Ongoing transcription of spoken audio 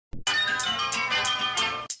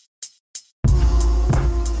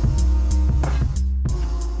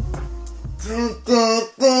Show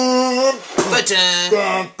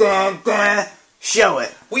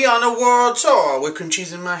it. We on a world tour with cream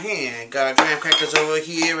cheese in my hand. Got graham crackers over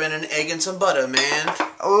here and an egg and some butter, man.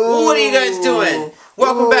 Ooh. What are you guys doing?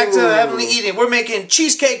 Welcome back to Heavenly Eating. We're making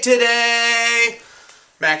cheesecake today.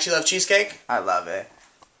 Max, you love cheesecake? I love it.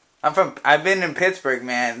 I've been in Pittsburgh,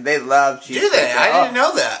 man. They love cheesecake. Do they? I didn't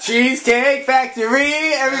know that. Cheesecake Factory.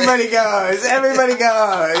 Everybody goes. Everybody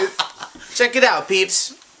goes. Check it out,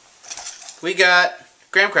 peeps. We got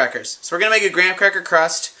graham crackers. So we're going to make a graham cracker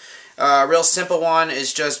crust. A real simple one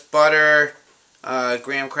is just butter,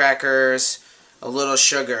 graham crackers, a little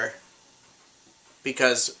sugar.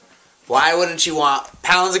 Because why wouldn't you want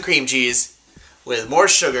pounds of cream cheese with more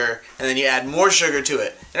sugar, and then you add more sugar to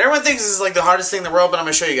it? And everyone thinks this is like the hardest thing in the world, but I'm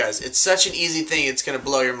going to show you guys. It's such an easy thing, it's going to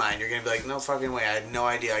blow your mind. You're going to be like, no fucking way, I had no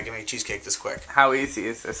idea I can make cheesecake this quick. How easy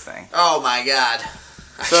is this thing? Oh my god.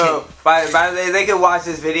 So, by the way, they could watch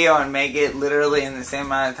this video and make it literally in the same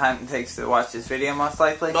amount of time it takes to watch this video, most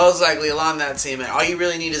likely? Most likely along that same end. All you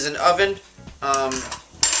really need is an oven.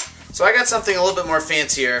 So I got something a little bit more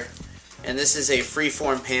fancier, and this is a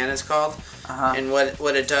freeform pan, it's called. And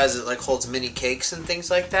what it does is it like holds mini cakes and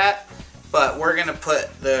things like that. But we're gonna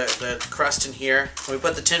put the crust in here. We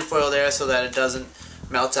put the tin foil there so that it doesn't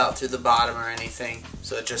melt out through the bottom or anything.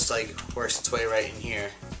 So it just like works its way right in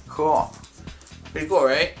here. Cool. Pretty cool,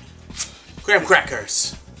 right? Graham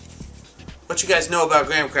crackers. What you guys know about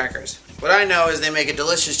graham crackers? What I know is they make a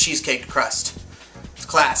delicious cheesecake crust. It's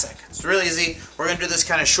classic. It's really easy. We're gonna do this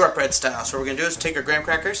kind of shortbread style. So what we're gonna do is take our graham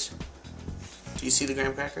crackers. Do you see the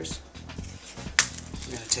graham crackers?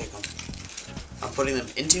 I'm gonna take them. I'm putting them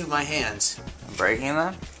into my hands. I'm breaking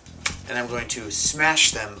them? And I'm going to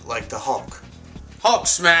smash them like the Hulk. Hulk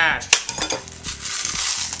smash!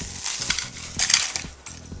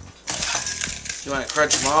 You want to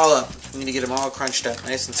crunch them all up. You need to get them all crunched up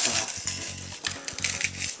nice and small.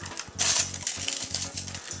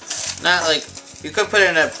 Not like, you could put it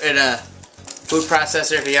in a food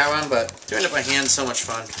processor if you got one, but doing it by hand is so much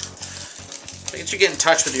fun. Like, you get in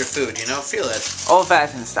touch with your food, you know? Feel it.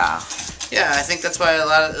 Old-fashioned style. Yeah, I think that's why a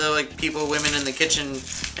lot of like people, women in the kitchen,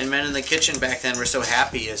 and men in the kitchen back then were so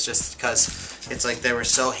happy. It's just because it's like they were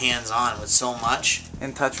so hands-on with so much.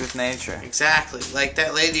 In touch with nature. Exactly. Like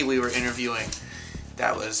that lady we were interviewing.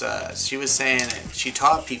 That was, she was saying she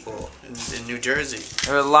taught people in New Jersey.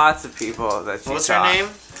 There were lots of people that she taught. What's her name?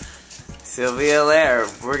 Sylvia Lair.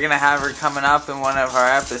 We're going to have her coming up in one of our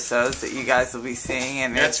episodes that you guys will be seeing.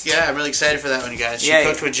 And yeah, I'm really excited for that one, you guys. She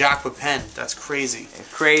cooked with Jacques Pepin. That's crazy.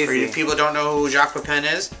 Crazy. For people that don't know who Jacques Pepin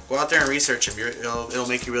is, go out there and research him. It'll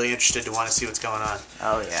make you really interested to want to see what's going on.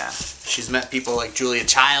 Oh, yeah. She's met people like Julia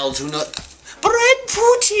Childs who know... Bread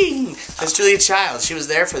poutine! That's Julia Childs. She was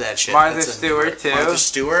there for that shit. Martha Stewart, too. Martha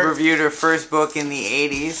Stewart. Reviewed her first book in the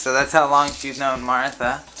 80s, so that's how long she's known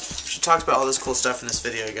Martha. She talked about all this cool stuff in this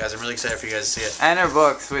video, you guys. I'm really excited for you guys to see it. And her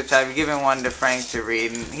books, which I've given one to Frank to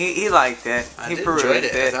read, and he liked it. He enjoyed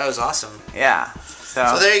it. I thought it was awesome. Yeah.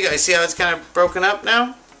 So there you go. You see how it's kind of broken up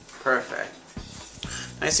now? Perfect.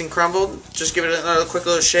 Nice and crumbled. Just give it another quick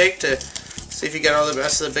little shake to see if you got all the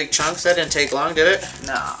rest of the big chunks. That didn't take long, did it?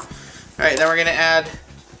 No. Alright, then we're going to add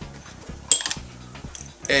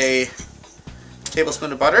a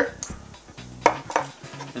tablespoon of butter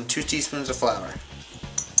and 2 teaspoons of flour.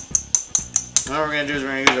 And what we're going to do is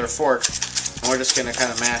we're going to use our fork and we're just going to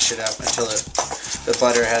kind of mash it up until the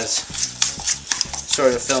butter has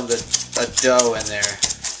sort of filmed a dough in there.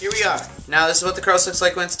 Here we are. Now this is what the crust looks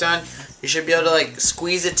like when it's done. You should be able to like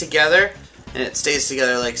squeeze it together and it stays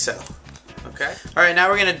together like so. Okay? Alright, now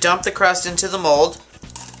we're going to dump the crust into the mold.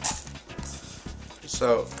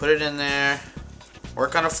 So, put it in there.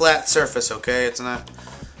 Work on a flat surface, okay? It's not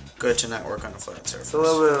good to not work on a flat surface. It's a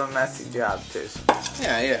little bit of a messy job, too.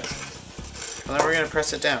 Yeah. And then we're going to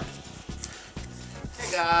press it down.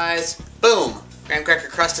 Hey guys. Boom! Graham cracker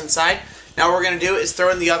crust inside. Now what we're going to do is throw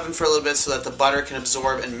it in the oven for a little bit so that the butter can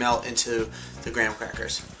absorb and melt into the graham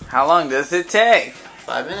crackers. How long does it take?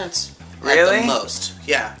 5 minutes. Really? At the most.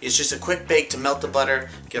 Yeah, it's just a quick bake to melt the butter,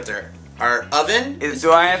 get there. Our oven is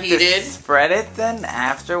do I have preheated. to spread it then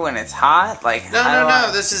after when it's hot? Like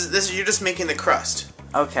no. This is you're just making the crust.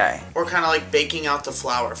 Okay. Or kind of like baking out the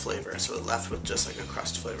flour flavor, so we're left with just like a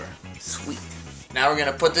crust flavor. Sweet. Now we're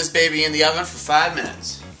gonna put this baby in the oven for 5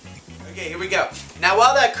 minutes. Okay, here we go. Now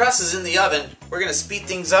while that crust is in the oven, we're gonna speed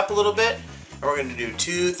things up a little bit, and we're gonna do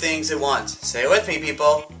 2 things at once. Say it with me,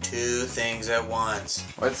 people. 2 things at once.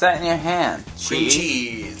 What's that in your hand? Cream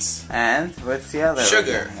cheese. And what's the other?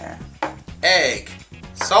 Sugar. In here? Egg,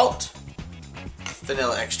 salt,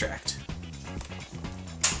 vanilla extract.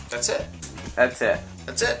 That's it. That's it.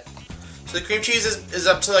 That's it. So the cream cheese is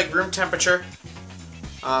up to like room temperature.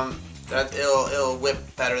 It'll whip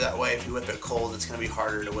better that way. If you whip it cold, it's gonna be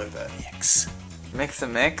harder to whip it. Mix a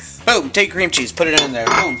mix. Boom, take cream cheese, put it in there.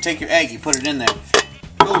 Boom, take your egg, you put it in there.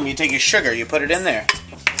 Boom, you take your sugar, you put it in there.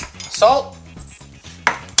 Salt.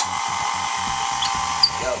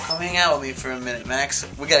 Yo, come hang out with me for a minute, Max.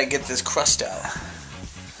 We gotta get this crust out.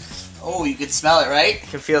 Oh, you can smell it, right? I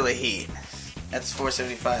can feel the heat. That's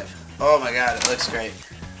 475. Oh my god, it looks great.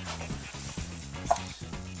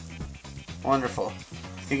 Wonderful.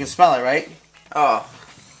 You can smell it, right? Oh.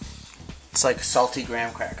 It's like a salty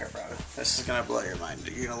graham cracker, bro. This is gonna blow your mind.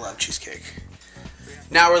 You're gonna love cheesecake.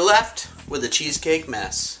 Now we're left with a cheesecake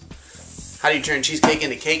mess. How do you turn cheesecake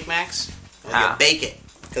into cake, Max? Well, you bake it,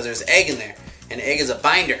 because there's egg in there, and egg is a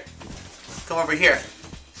binder. Come over here.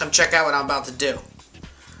 Come check out what I'm about to do.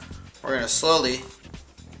 We're gonna slowly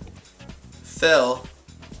fill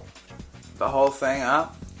the whole thing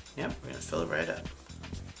up? Yep, we're gonna fill it right up.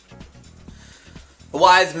 A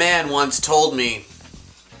wise man once told me,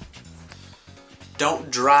 don't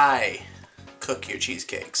dry cook your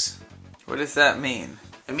cheesecakes. What does that mean?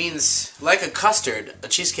 It means, like a custard, a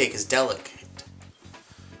cheesecake is delicate.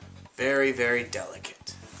 Very, very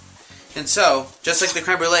delicate. And so, just like the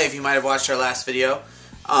creme brulee, if you might have watched our last video,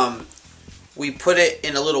 we put it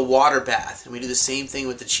in a little water bath, and we do the same thing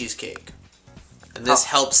with the cheesecake. And this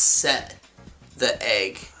helps set the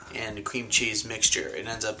egg and cream cheese mixture. It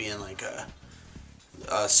ends up being like a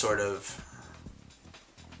sort of,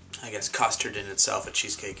 I guess, custard in itself. A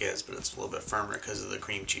cheesecake is, but it's a little bit firmer because of the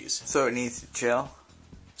cream cheese. So it needs to chill?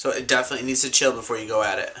 So it definitely needs to chill before you go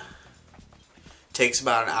at it. Takes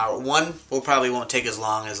about an hour. One probably won't take as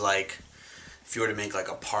long as, like, if you were to make like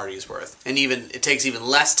a party's worth. And even it takes even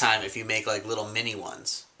less time if you make like little mini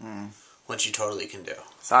ones, which you totally can do.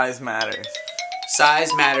 Size matters.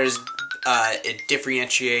 Size matters. It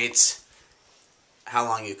differentiates how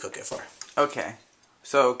long you cook it for. Okay.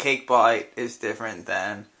 So cake bite is different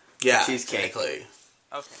than cheesecake. Exactly.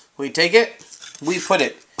 Okay. We take it, we put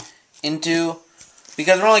it into,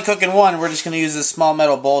 because we're only cooking one, we're just going to use this small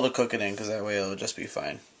metal bowl to cook it in, because that way it'll just be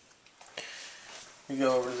fine. We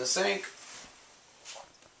go over to the sink.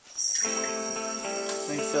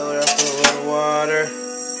 We fill her up with a little water.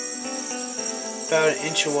 About an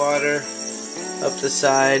inch of water up the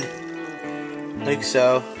side, like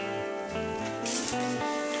so.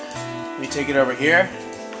 We take it over here.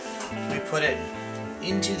 We put it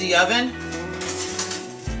into the oven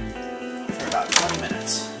for about 20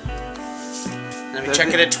 minutes. Then we check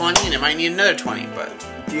it at 20, and it might need another 20, but...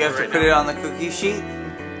 Do you have to put it on the cookie sheet?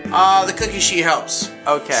 The cookie sheet helps.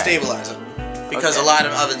 Okay. Stabilize it. Because a lot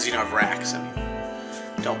of ovens, have racks. I mean,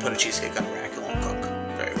 don't put a cheesecake on a rack, it won't cook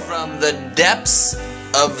very well. From the depths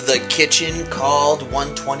of the kitchen called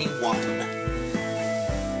 121,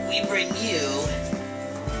 we bring you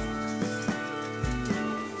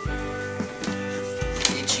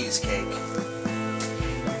a cheesecake.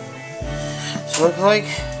 So look like...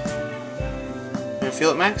 You gonna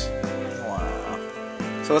feel it, Max? Wow.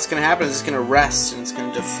 So what's gonna happen is it's gonna rest and it's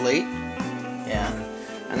gonna deflate. Yeah.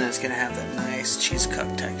 And then it's gonna have that nice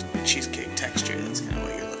cheesecake texture. That's kind of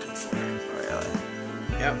what you're looking for. Really?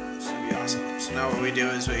 Yep. It's gonna be awesome. So now what we do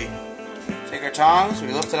is we take our tongs,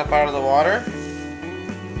 we lift it up out of the water,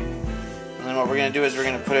 and then what we're gonna do is we're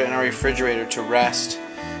gonna put it in our refrigerator to rest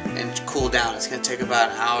and cool down. It's gonna take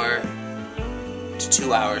about an hour to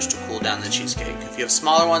 2 hours to cool down the cheesecake. If you have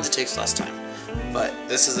smaller ones, it takes less time. But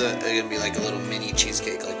this is gonna be like a little mini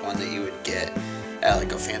cheesecake, like one that you would get at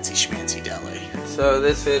like a fancy schmancy deli. So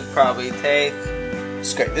this would probably take...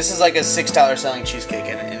 It's great. This is like a $6 selling cheesecake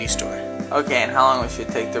at any store. Okay, and how long should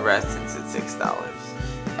it take to rest since it's $6?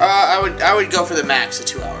 I would go for the max of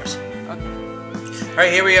 2 hours. Okay.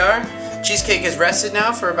 Alright, here we are. Cheesecake is rested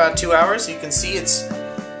now for about 2 hours. You can see it's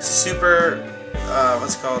super,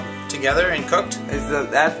 what's it called, together and cooked. Is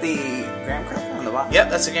that the graham cracker on the bottom? Yep,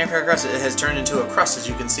 that's the graham cracker crust. It has turned into a crust, as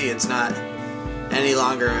you can see. It's not any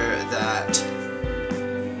longer that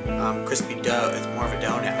crispy dough. It's more of a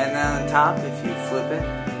dough now. And then on top, if you flip it...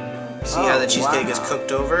 See how the cheesecake is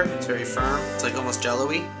cooked over? It's very firm. It's like almost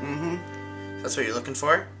jello-y. Mm-hmm. That's what you're looking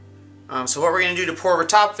for. So what we're going to do to pour over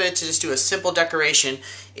top of it, to just do a simple decoration,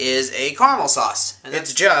 is a caramel sauce. And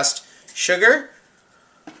it's just sugar.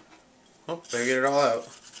 Oh, better get it all out.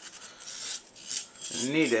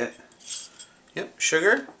 You need it. Yep,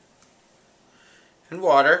 sugar and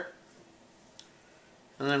water.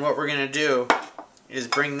 And then what we're going to do is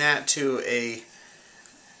bring that to a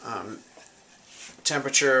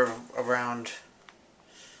temperature of around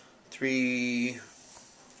 3...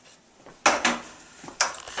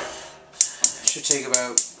 Should take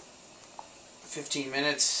about 15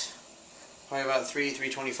 minutes. Probably about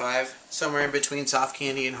 325. Somewhere in between soft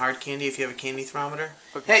candy and hard candy if you have a candy thermometer.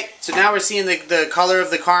 Okay, so now we're seeing the color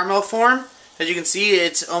of the caramel form. As you can see,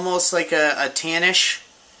 it's almost like a tannish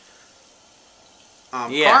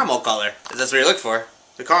caramel color. That's what you look for,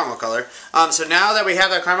 the caramel color. So now that we have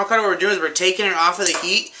that caramel color, what we're doing is we're taking it off of the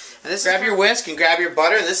heat. And this grab your whisk and grab your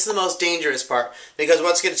butter. And this is the most dangerous part because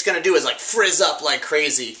what it's going to do is like frizz up like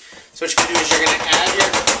crazy. So what you're going to do is you're going to add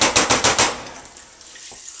your butter.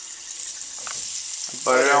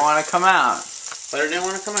 Don't want to come out. Butter didn't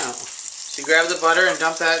want to come out. So you grab the butter and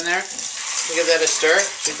dump that in there. Give that a stir.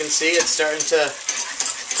 As you can see, it's starting to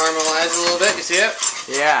caramelize a little bit. You see it?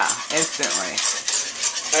 Yeah, instantly.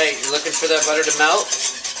 Alright, you're looking for that butter to melt.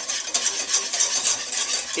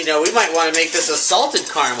 You know, we might want to make this a salted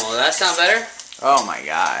caramel. Does that sound better? Oh my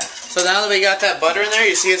god. So now that we got that butter in there,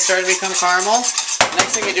 you see it starting to become caramel. The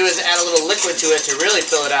next thing you do is add a little liquid to it to really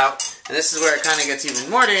fill it out. And this is where it kind of gets even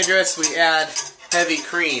more dangerous. We add heavy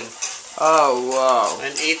cream. Oh, whoa.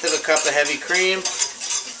 1/8 of a cup of heavy cream.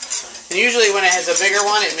 And usually when it has a bigger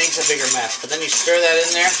one, it makes a bigger mess. But then you stir that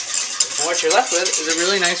in there, and what you're left with is a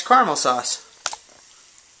really nice caramel sauce.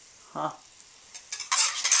 Huh.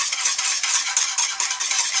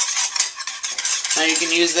 Now you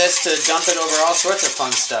can use this to dump it over all sorts of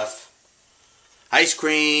fun stuff. Ice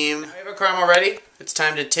cream. Now we have our caramel ready. It's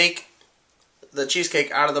time to take the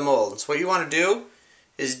cheesecake out of the mold. So what you want to do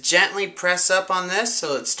is gently press up on this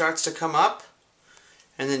so it starts to come up.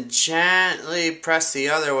 And then gently press the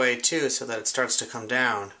other way too so that it starts to come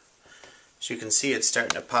down. As you can see, it's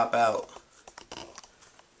starting to pop out.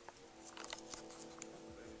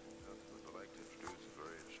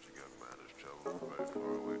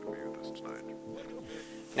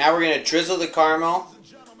 Now we're going to drizzle the caramel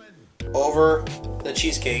over the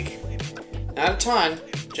cheesecake. Not a ton,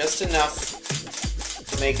 just enough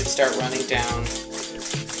to make it start running down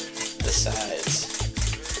the sides.